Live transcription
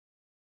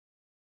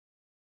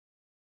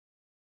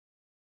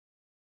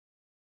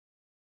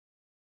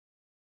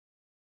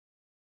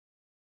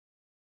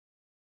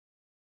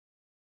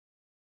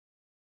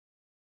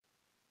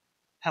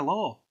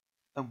Hello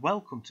and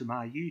welcome to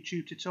my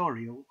YouTube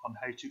tutorial on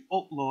how to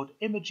upload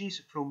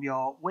images from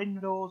your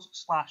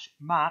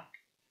Windows/Mac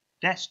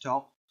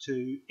desktop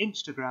to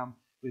Instagram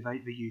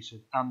without the use of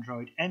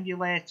Android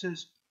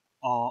emulators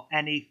or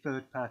any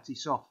third-party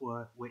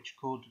software which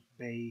could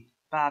be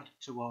bad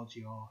towards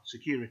your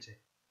security.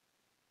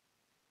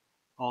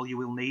 All you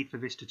will need for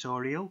this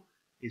tutorial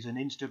is an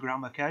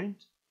Instagram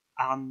account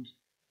and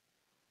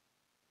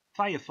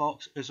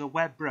FireFox as a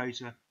web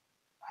browser.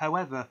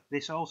 However,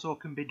 this also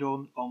can be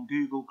done on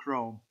Google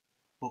Chrome,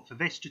 but for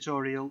this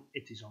tutorial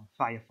it is on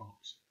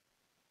Firefox.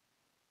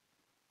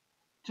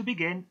 To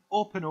begin,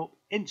 open up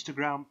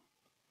Instagram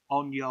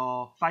on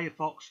your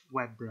Firefox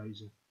web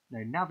browser.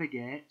 Now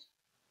navigate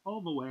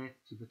all the way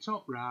to the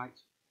top right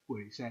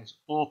where it says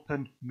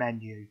Open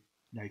Menu.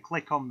 Now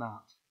click on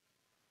that.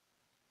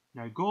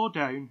 Now go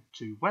down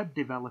to Web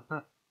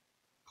Developer,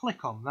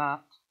 click on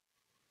that.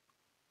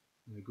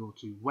 Now go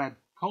to Web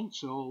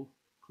Console,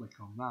 click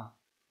on that.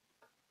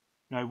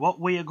 Now what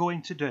we are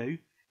going to do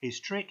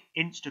is trick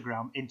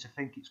Instagram into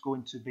think it's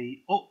going to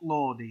be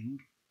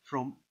uploading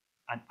from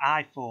an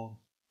iPhone,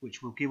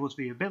 which will give us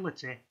the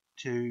ability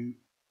to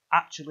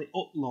actually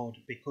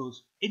upload,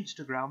 because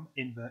Instagram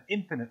in their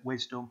infinite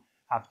wisdom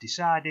have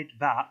decided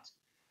that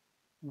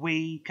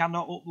we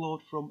cannot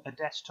upload from a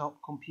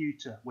desktop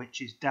computer,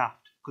 which is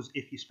daft, because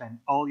if you spend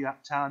all your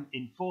time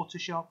in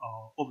Photoshop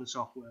or other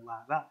software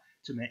like that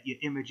to make your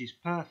images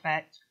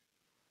perfect,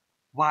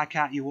 why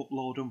can't you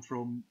upload them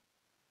from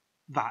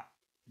that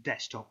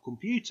desktop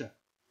computer?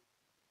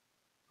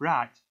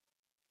 Right,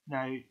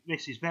 now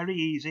this is very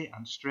easy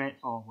and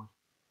straightforward.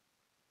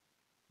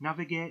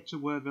 Navigate to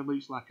where there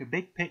looks like a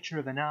big picture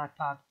of an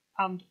iPad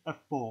and a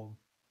phone.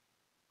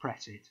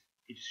 Press it.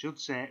 It should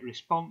say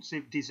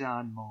responsive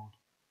design mode.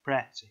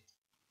 Press it.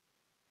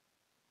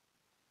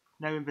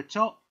 Now in the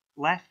top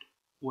left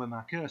where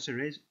my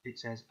cursor is, it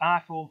says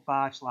iPhone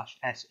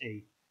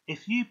 5/SE.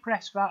 If you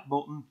press that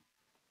button,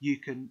 you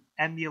can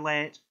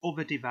emulate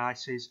other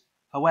devices.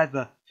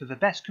 However, for the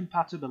best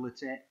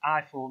compatibility,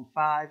 iPhone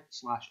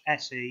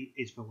 5/SE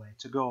is the way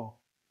to go.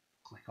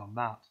 Click on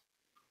that.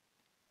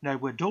 Now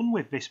we're done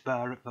with this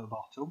bar at the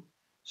bottom,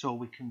 so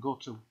we can go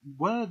to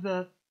where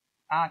the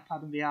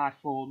iPad and the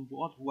iPhone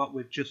was, what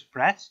we've just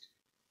pressed,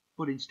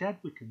 but instead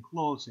we can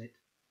close it.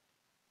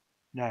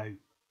 Now,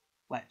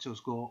 let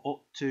us go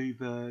up to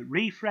the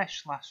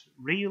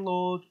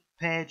refresh/reload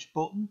page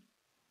button,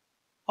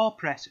 or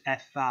press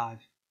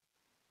F5.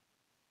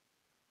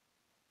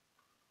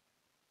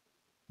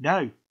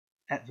 Now,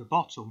 at the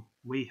bottom,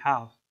 we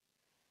have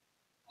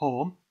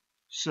Home,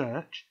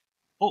 Search,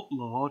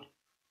 Upload,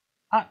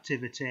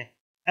 Activity,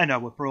 and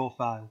our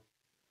profile.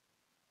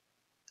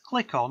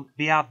 Click on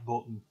the Add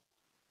button.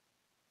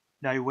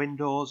 Now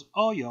Windows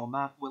or your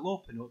Mac will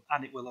open up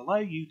and it will allow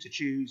you to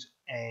choose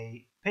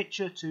a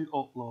picture to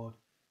upload.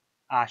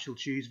 I shall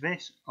choose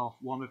this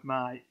off one of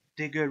my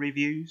Digger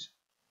reviews.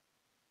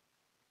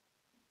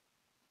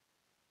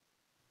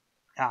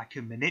 I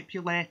can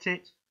manipulate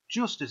it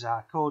just as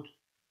I could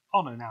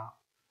on an app.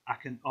 I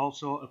can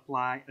also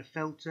apply a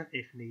filter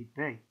if need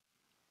be.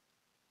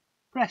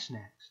 Press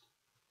Next.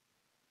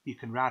 You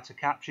can write a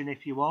caption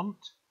if you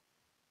want.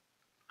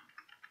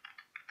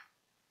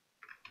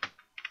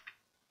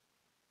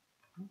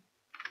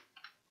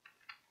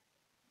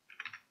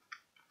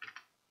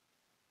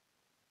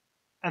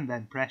 And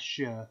then press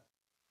Share.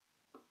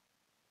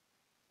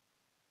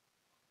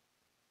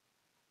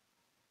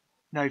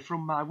 Now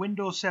from my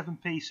Windows 7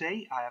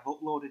 PC I have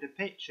uploaded a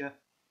picture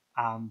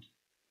and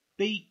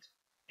beat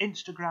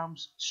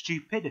Instagram's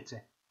stupidity.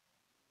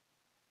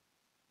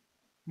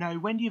 Now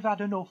when you've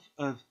had enough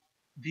of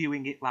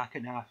viewing it like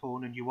an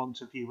iPhone and you want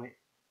to view it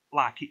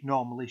like it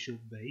normally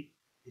should be,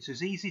 it's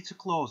as easy to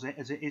close it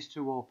as it is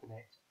to open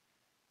it.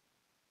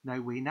 Now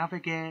we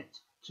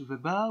navigate to the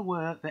bar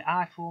where the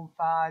iPhone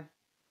 5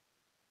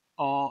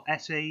 or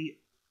SE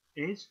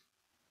is,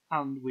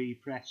 and we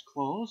press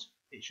Close.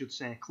 It should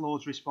say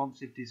Close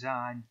Responsive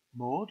Design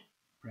Mode.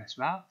 Press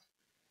that.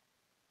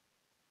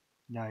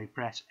 Now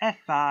press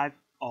F5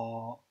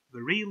 or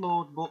the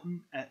Reload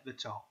button at the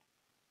top.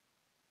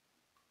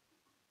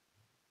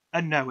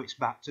 And now it's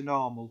back to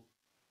normal.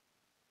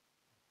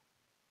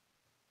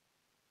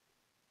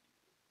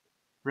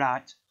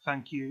 Right,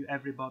 thank you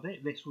everybody.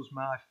 This was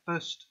my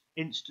first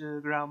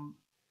Instagram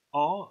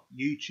or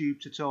YouTube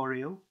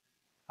tutorial.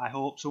 I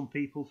hope some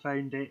people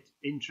found it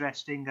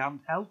interesting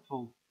and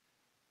helpful.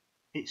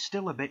 It's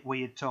still a bit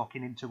weird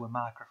talking into a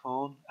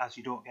microphone as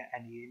you don't get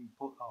any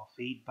input or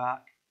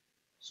feedback,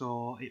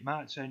 so it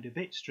might sound a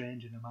bit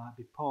strange and I might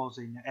be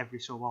pausing every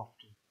so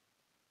often.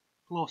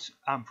 Plus,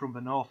 I'm from the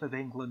north of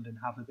England and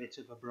have a bit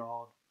of a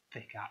broad,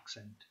 thick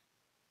accent.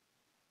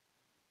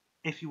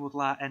 If you would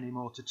like any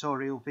more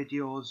tutorial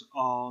videos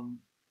on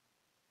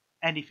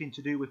anything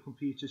to do with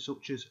computers,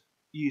 such as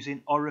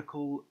using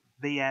Oracle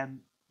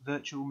VM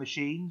virtual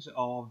machines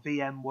or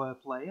VMware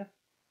Player,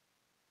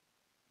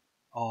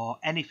 or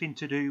anything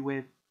to do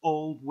with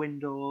old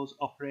Windows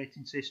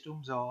operating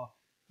systems or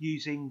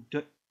using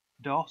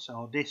DOS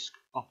or disk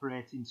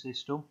operating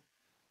system,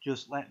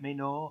 just let me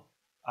know.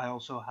 I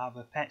also have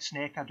a pet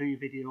snake I do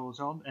videos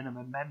on, and I'm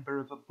a member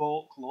of a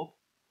boat club,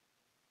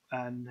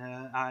 and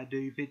I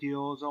do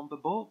videos on the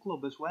boat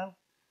club as well.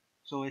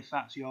 So if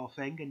that's your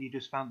thing and you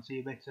just fancy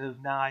a bit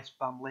of nice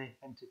family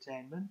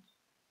entertainment,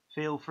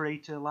 feel free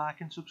to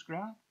like and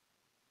subscribe.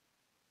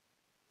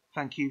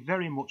 Thank you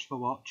very much for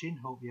watching,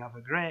 hope you have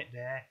a great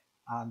day,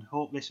 and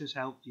hope this has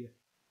helped you.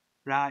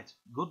 Right,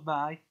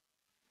 goodbye.